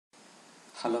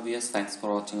Hello viewers, thanks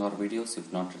for watching our videos.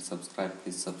 If not yet subscribed,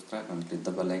 please subscribe and click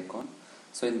the bell icon.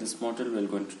 So in this module we are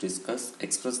going to discuss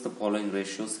express the following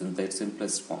ratios in their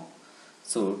simplest form.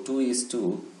 So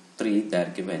 2:3 they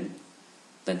are given,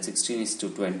 then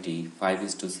 16:20,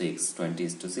 5:6,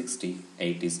 20:60,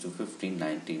 8:15,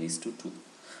 19:2.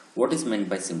 What is meant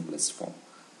by simplest form?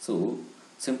 So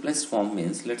simplest form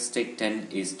means, let's take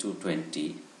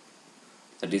 10:20,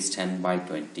 that is 10 by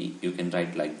 20. You can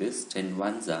write like this: 10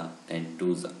 ones are 10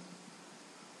 twos are.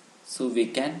 So we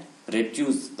can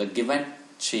reduce the given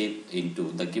shape into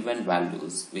the given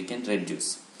values. We can reduce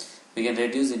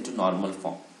into normal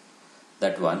form.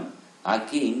 That one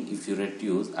again, if you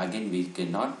reduce again, we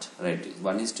cannot reduce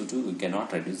 1:2, we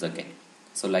cannot reduce again.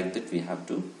 So like that we have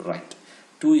to write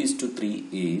 2:3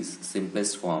 is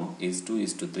simplest form, is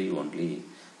 2:3 only.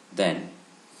 Then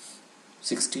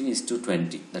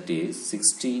 16:20, that is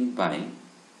 16 by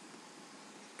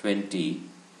 20.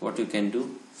 What you can do?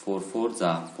 4 fours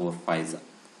are 4 fives are,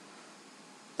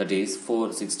 that is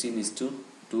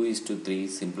 16:2:3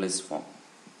 simplest form.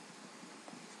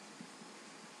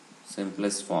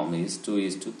 Simplest form is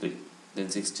 2:3. Then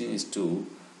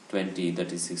 16:20, that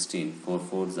is 16, 4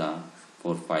 fours are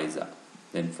 4 fives are,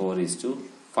 then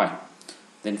 4:5.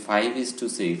 Then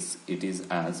 5:6, it is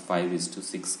as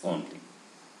 5:6 only.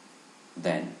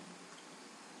 Then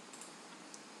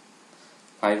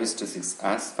 5:6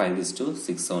 as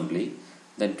 5:6 only.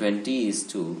 Then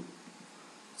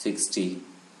 20:60,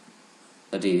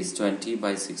 that is 20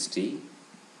 by 60.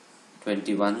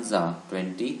 21s are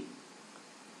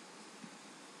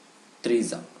 23s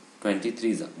are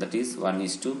 23s are, that is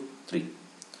 1:3.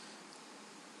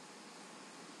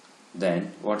 Then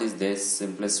what is this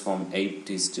simplest form?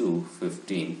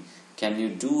 8:15. Can you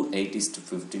do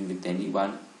 8:15 with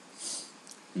anyone?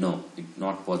 No, it's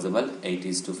not possible.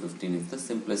 8:15 is the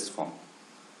simplest form.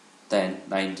 Then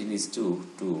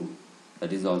 19:2,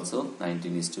 that is also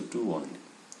 19:2 only.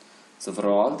 So for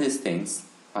all these things,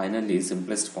 finally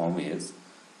simplest form is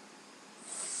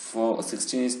for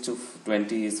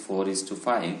 16:20 is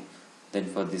 4:5. Then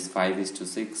for this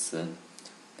 5:6,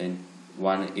 then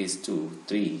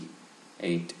 1:3,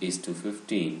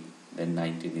 8:15, then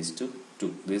 19:2.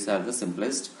 These are the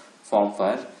simplest form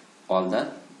for all the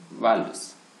values.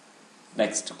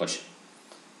 Next question.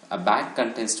 A bag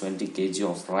contains 20 kg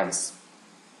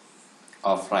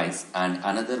of rice and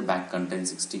another bag contains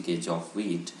 60 kg of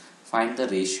wheat. Find the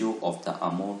ratio of the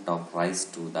amount of rice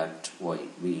to that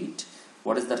wheat.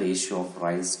 What is the ratio of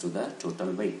rice to the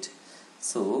total weight?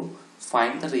 So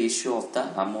find the ratio of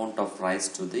the amount of rice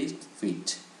to the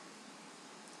wheat.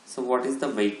 So what is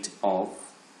the weight of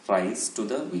rice to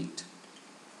the wheat?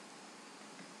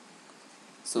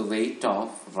 So weight of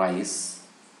rice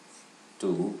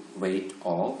to weight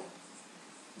of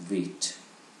wheat.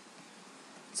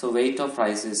 So weight of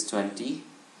rice is 20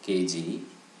 kg.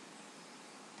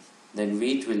 Then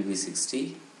wheat will be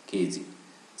 60 kg.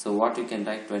 So what you can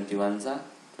write? 21s are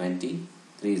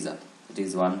 23s are. It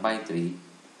is 1 by 3,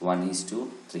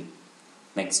 1:3.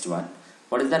 Next one.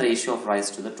 What is the ratio of rice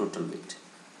to the total weight?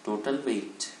 Total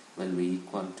weight will be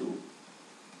equal to,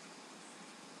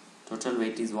 total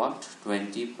weight is what?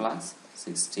 20 plus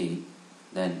 60,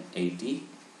 then 80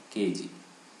 kg.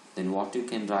 Then what you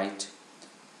can write?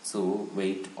 So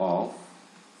weight of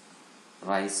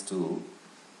rice to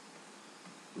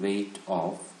weight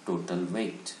of total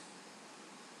weight.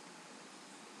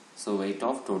 So weight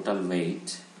of total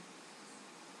weight,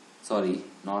 sorry,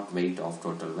 not weight of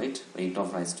total weight, weight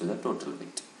of rice to the total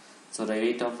weight. So the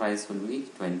weight of rice will be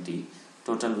 20,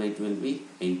 total weight will be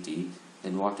 80.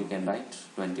 Then what you can write?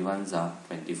 21s are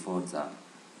 24s are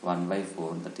 1 by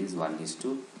 4, that is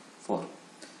 1:4.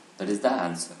 That is the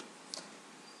answer.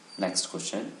 Next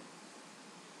question.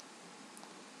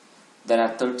 There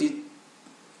are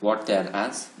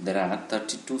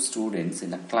 32 students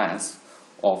in a class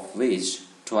of which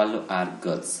 12 are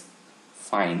girls.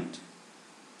 Find.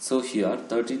 So here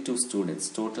 32 students,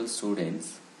 total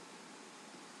students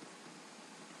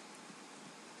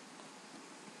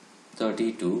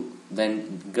 32,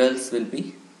 then girls will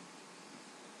be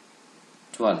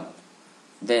 12.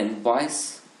 Then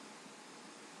boys,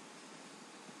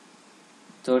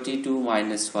 32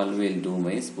 minus 12 will do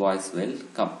means boys will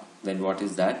come. Then what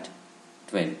is that?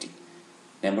 20.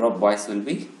 Number of boys will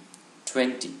be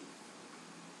 20.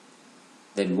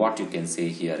 Then what you can say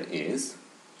here is,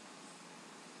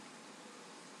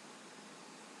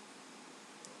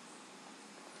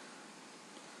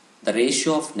 the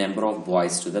ratio of number of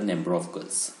boys to the number of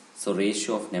girls. So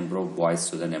ratio of number of boys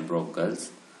to the number of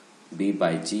girls, B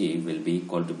by G will be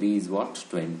equal to, B is what?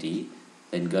 20.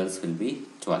 Then girls will be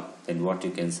 12. Then what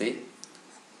you can say?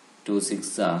 2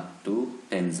 6 are 2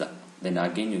 10s are. Then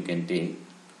again you can take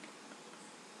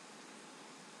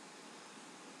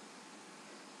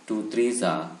 2 3s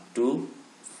are 2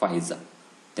 5s are.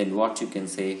 Then what you can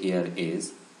say here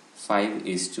is 5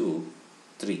 is to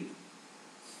 3.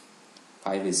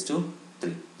 5 is to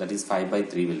 3. That is 5 by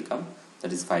 3 will come.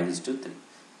 That is 5 is to 3.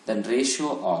 Then the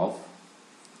ratio of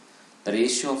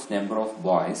number of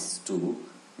boys to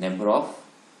number of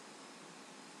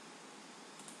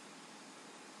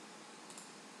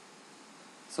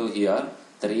so here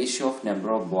the ratio of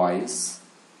number of boys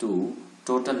to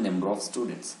total number of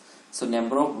students. So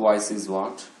number of boys is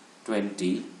what?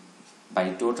 20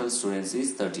 by total students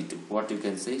is 32. What you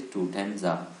can say? 2 10s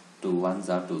are, 2 1s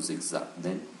are, 2 6s are,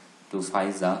 then 2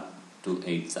 5s are, 2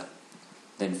 8s are.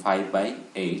 Then 5 by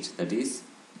 8, that is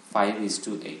 5 is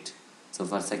to 8. So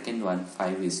for second one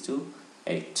 5 is to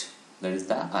 8. That is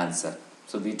the answer.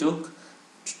 So we took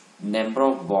number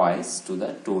of boys to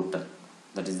the total.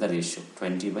 That is the ratio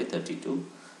 20 by 32.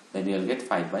 Then you will get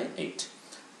 5 by 8.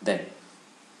 Then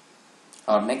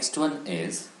our next one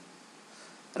is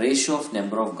ratio of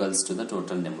number of girls to the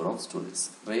total number of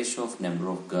students. Ratio of number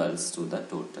of girls to the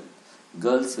total.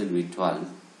 Girls will be 12,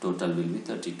 total will be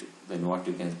 32. Then what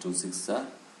you can 2 6s are,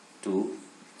 2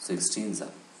 16s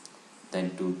are.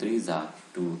 Then 2 3s are,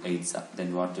 2 8s are.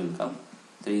 Then what will come?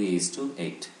 3 is to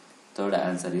 8. Third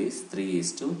answer is 3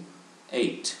 is to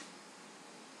 8.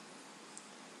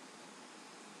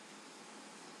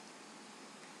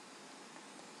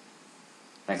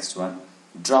 Next one,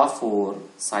 draw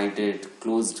 4-sided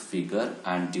closed figure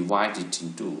and divide it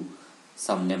into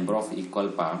some number of equal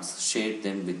parts. Shade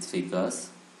them with figures.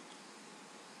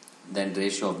 Then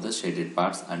ratio of the shaded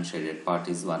parts, unshaded part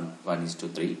is 1 is to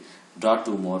 3. Draw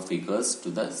 2 more figures to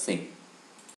the same.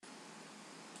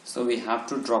 So we have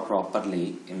to draw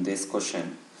properly in this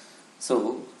question.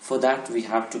 So for that we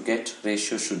have to get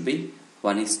ratio should be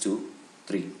 1 is to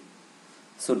 3.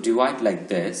 So divide like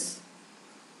this.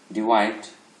 Divide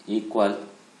equal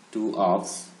 2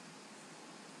 halves.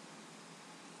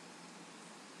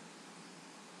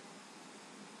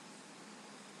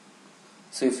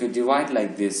 So if you divide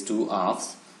like this 2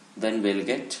 halves, then we'll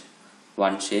get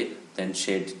one shape. Then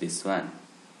shade this one.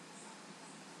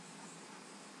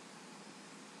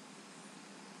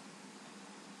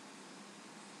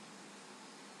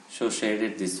 So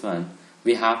shaded this one.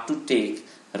 We have to take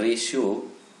ratio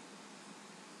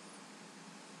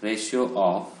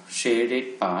of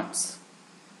shaded parts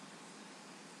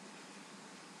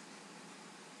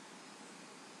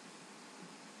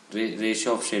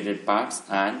ratio of shaded parts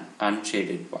and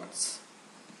unshaded parts.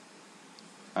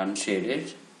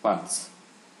 Unshaded parts.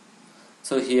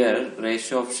 So here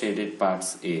ratio of shaded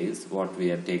parts is what we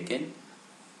have taken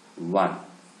 1.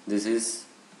 This is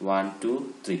 1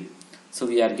 to 3. So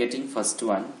we are getting first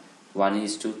one 1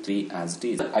 is to 3 as it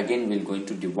is. Again we are going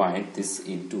to divide this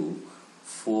into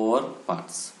 4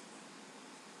 parts.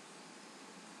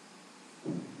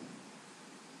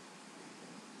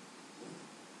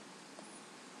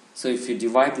 So if you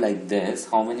divide like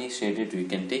this, how many shaded we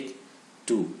can take?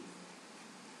 2.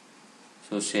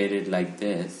 So shaded like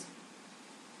this.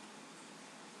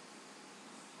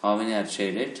 How many are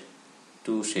shaded?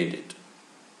 2 shaded.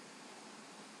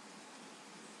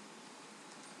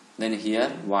 Then here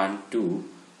 1, 2.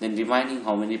 Then remaining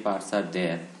how many parts are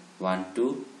there? 1,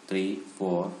 2, 3,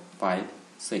 4, 5,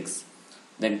 6.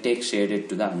 Then take shaded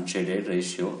to the unshaded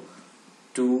ratio.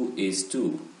 2 is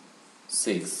to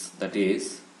 6. That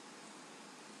is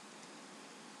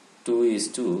 2 is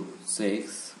to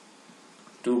 6.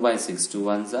 2 by 6. 2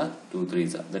 1s are, 2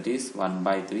 3s are. That is 1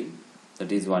 by 3.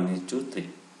 That is 1 is to 3.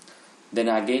 Then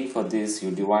again for this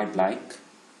you divide like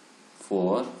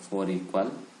 4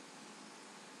 equal.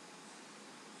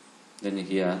 Then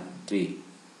here 3.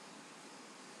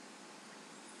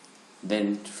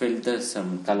 Then filter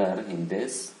some color in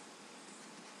this.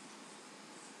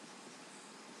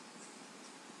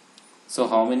 So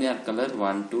how many are color?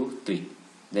 1, 2, 3.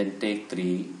 Then take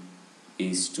 3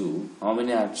 is 2. How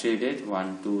many are shaded?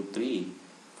 1, 2, 3,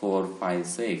 4, 5,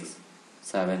 6,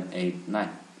 7, 8, 9.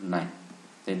 9.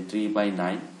 Then 3 by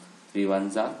 9. 3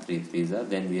 1s are, 3 3s are.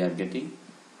 Then we are getting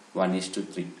 1 is to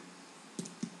 3.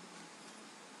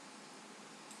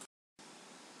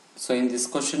 So in this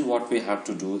question what we have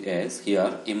to do is,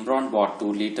 here Imran bought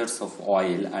 2 liters of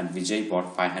oil and Vijay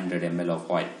bought 500 ml of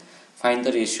oil. Find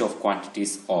the ratio of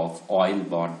quantities of oil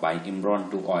bought by Imran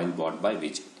to oil bought by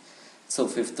Vijay. So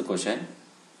fifth question.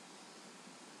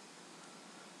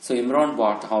 So Imran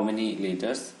bought how many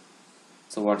liters?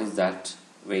 So what is that?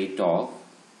 Weight of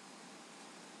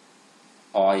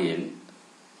oil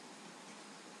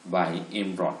by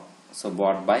Imran. So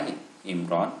bought by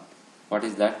Imran. What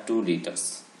is that? 2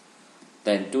 liters.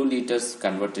 Then 2 liters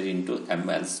converted into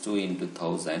mls, 2 into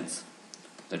thousands,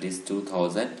 that is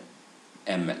 2000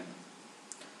 ml.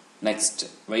 Next,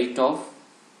 weight of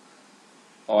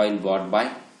oil bought by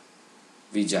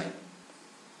Vijay.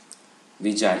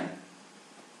 Vijay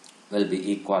will be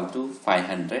equal to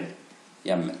 500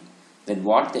 ml. Then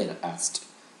what they are asked?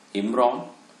 Imran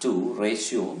to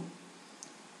ratio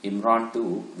Imran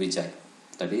to Vijay.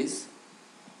 That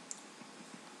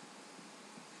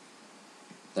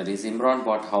is Imran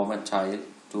bought how much oil?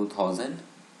 2000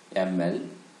 ml.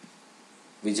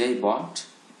 Vijay bought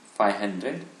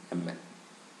 500 ml.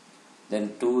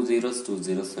 Then 2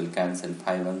 zeros will cancel.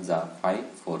 5 ones are 5,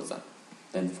 4s are.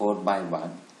 Then 4 by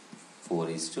 1,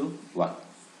 4:1.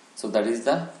 So that is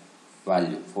the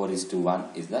value. 4:1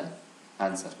 is the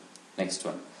answer. Next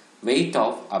one. Weight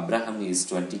of Abraham is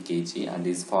 20 kg and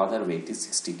his father weight is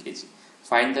 60 kg.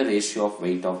 Find the ratio of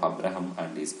weight of Abraham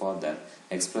and his father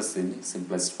expressed in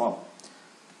simplest form.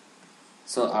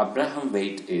 So Abraham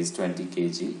weight is 20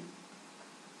 kg.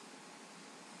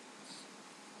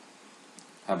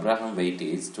 Abraham weight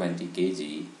is 20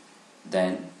 kg.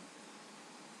 Then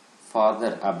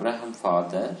Abraham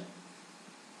father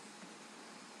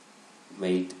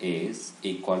weight is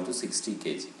equal to 60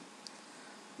 kg.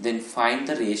 Then find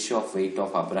the ratio of weight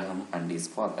of Abraham and his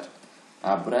father.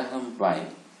 Abraham by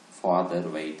father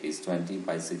weight is 20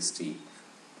 by 60.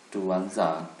 2 ones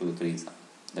are 2 threes are.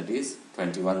 That is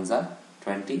 20 ones are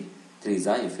 20 threes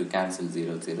are. If you cancel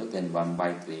 0 0, then 1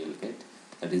 by 3 you will get.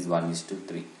 That is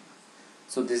 1:3.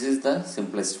 So this is the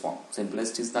simplest form.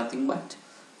 Simplest is nothing but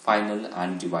final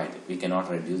and divided. We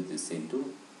cannot reduce this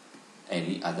into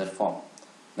any other form.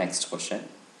 Next question.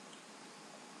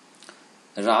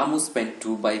 Ramu spent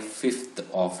 2/5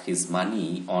 of his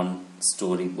money on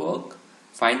storybook.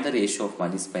 Find the ratio of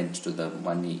money spent to the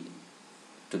money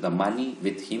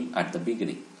with him at the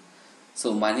beginning.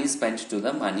 So money spent to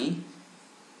the money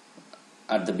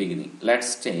at the beginning.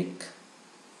 Let's take.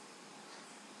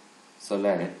 So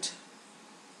let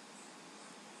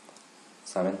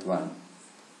 7th one.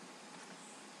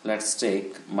 Let's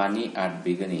take money at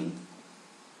beginning.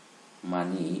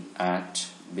 Money at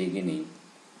beginning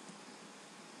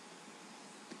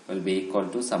will be equal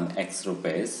to some x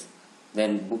rupees.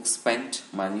 Then book spent,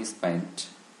 money spent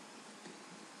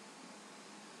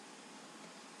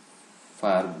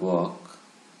for book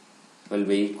will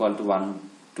be equal to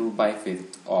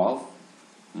 2/5 of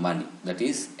money, that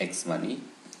is x money.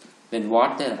 Then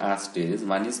what they are asked is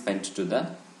money spent to the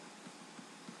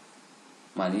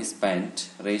money spent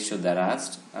ratio. They are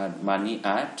asked at money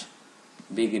at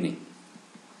beginning.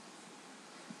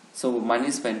 So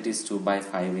money spent is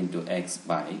 2/5 into x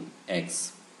by x.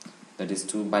 That is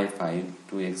 2/5,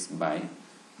 2x by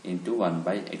into 1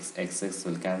 by x. X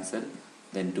will cancel.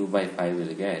 Then 2/5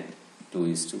 will get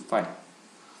 2:5.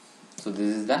 So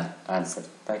this is the answer.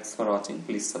 Thanks for watching.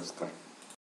 Please subscribe.